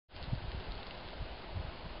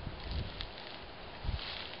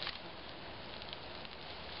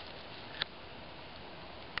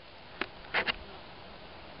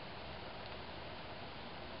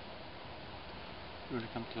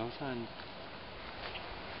come closer, and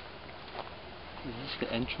this is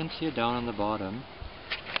the entrance here down on the bottom.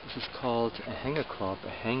 This is called a Haengekorb, a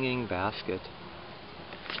hanging basket.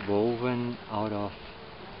 It's woven out of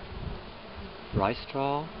rice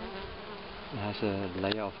straw and has a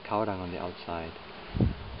layer of cow dung on the outside.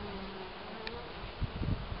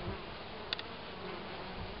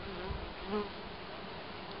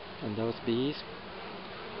 And those bees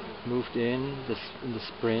moved in the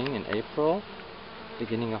spring, in April,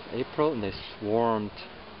 beginning of April, and they swarmed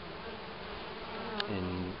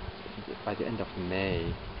by the end of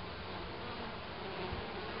May.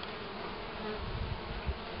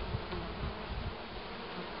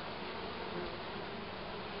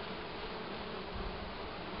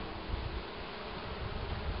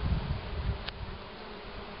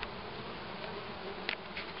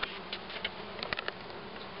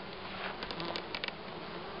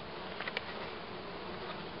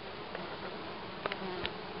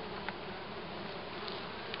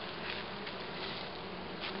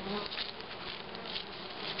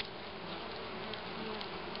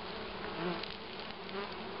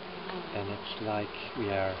 And it's like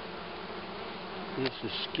this is the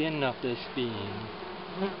skin of this being.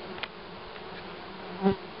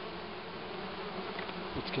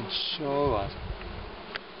 It can show us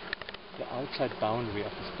the outside boundary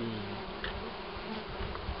of this being.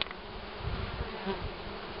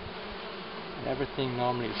 And everything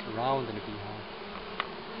normally is round in a beehive.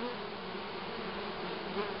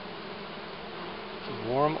 It's a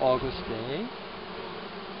warm August day.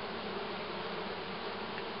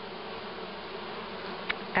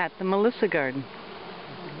 At the Melissa Garden.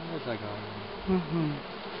 At the Melissa Garden. Mm-hmm.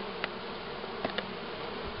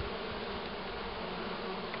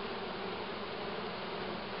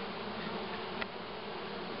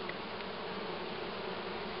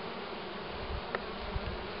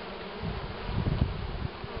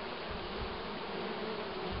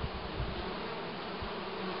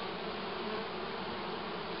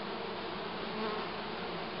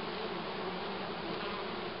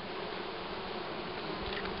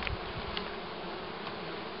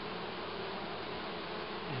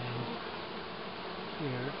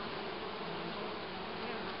 Here.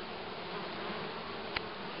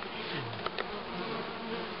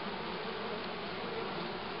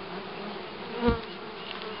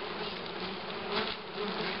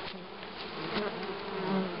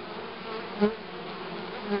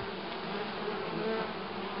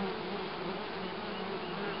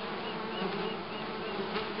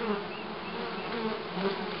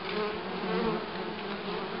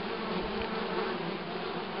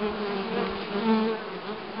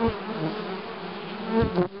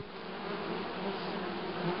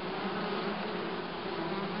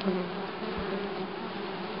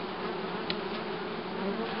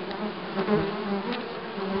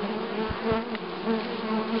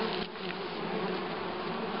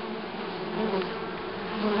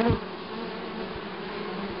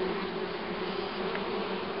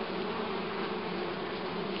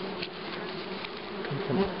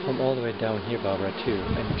 From all the way down here, Barbara, too,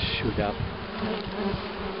 and shoot up.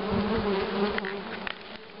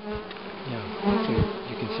 Yeah, so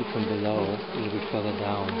you can see from below, a little bit further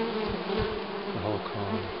down, the whole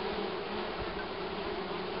cone.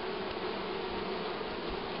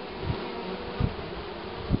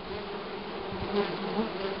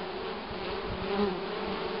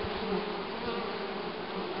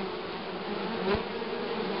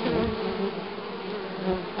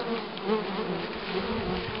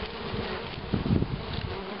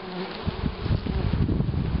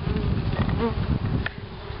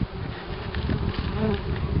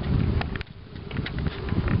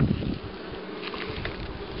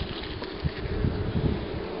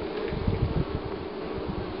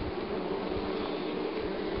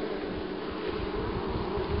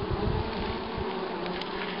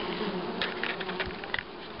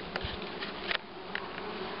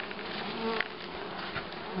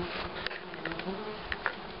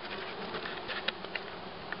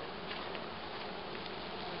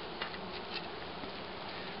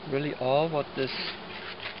 Really, all what this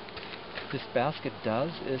basket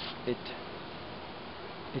does is it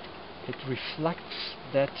reflects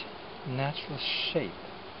that natural shape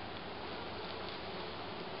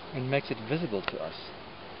and makes it visible to us.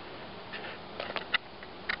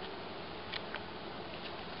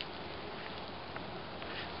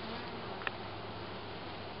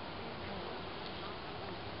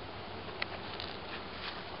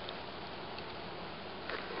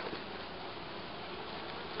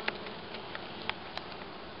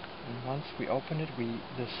 And once we open it,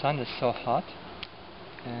 the sun is so hot,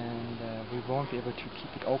 and we won't be able to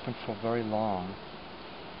keep it open for very long.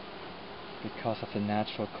 because of the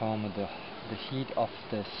natural comb of the heat of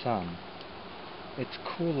the sun. It's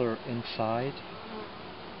cooler inside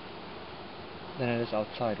than it is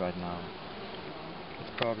outside right now. It's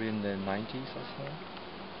probably in the 90s or so.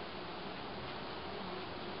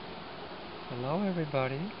 Hello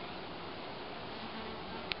everybody.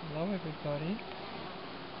 Hello everybody.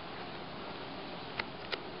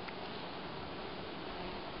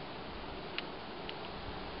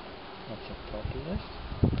 That's a populist.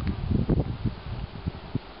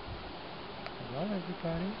 Hello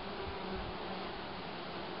everybody.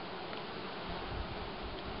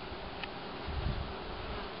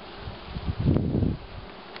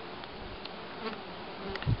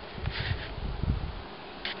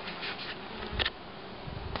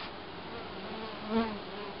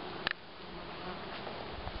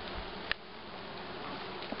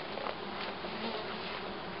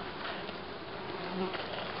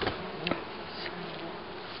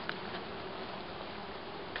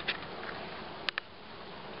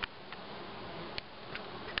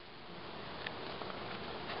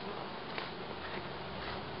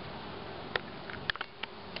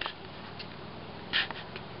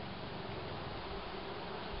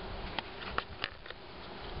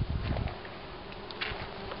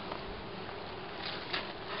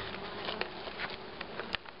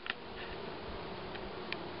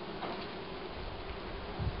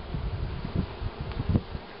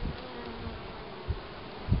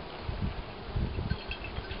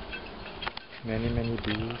 Many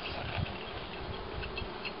bees.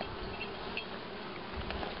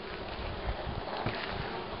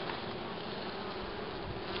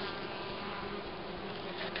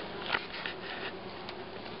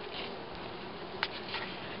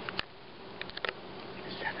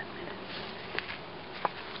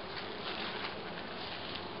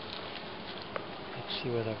 Let's see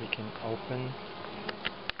whether we can open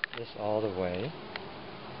this all the way.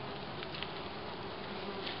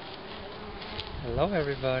 Hello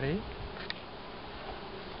everybody.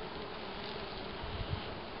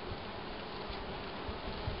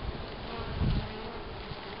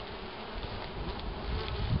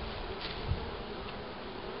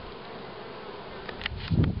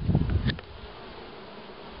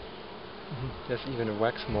 There's even a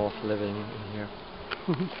wax moth living in here.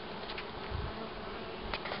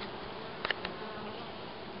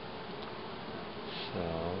 So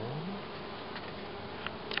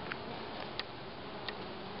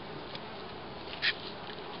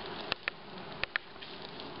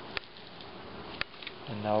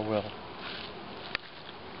and now we'll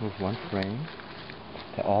move one frame.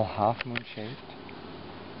 They're all half moon shaped.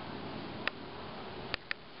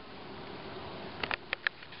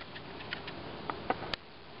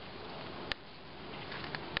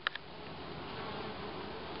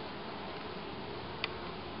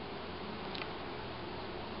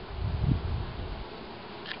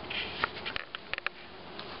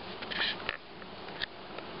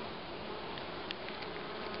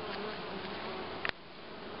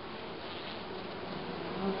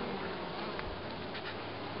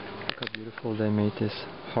 Look how beautiful they made this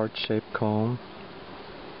heart-shaped comb.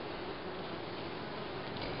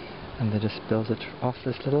 And they just built it off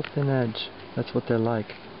this little thin edge. That's what they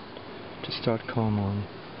like to start comb on.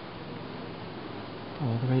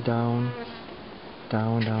 All the way down,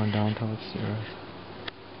 down towards the earth.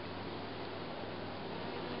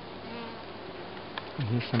 And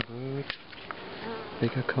here's some good,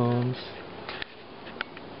 bigger combs.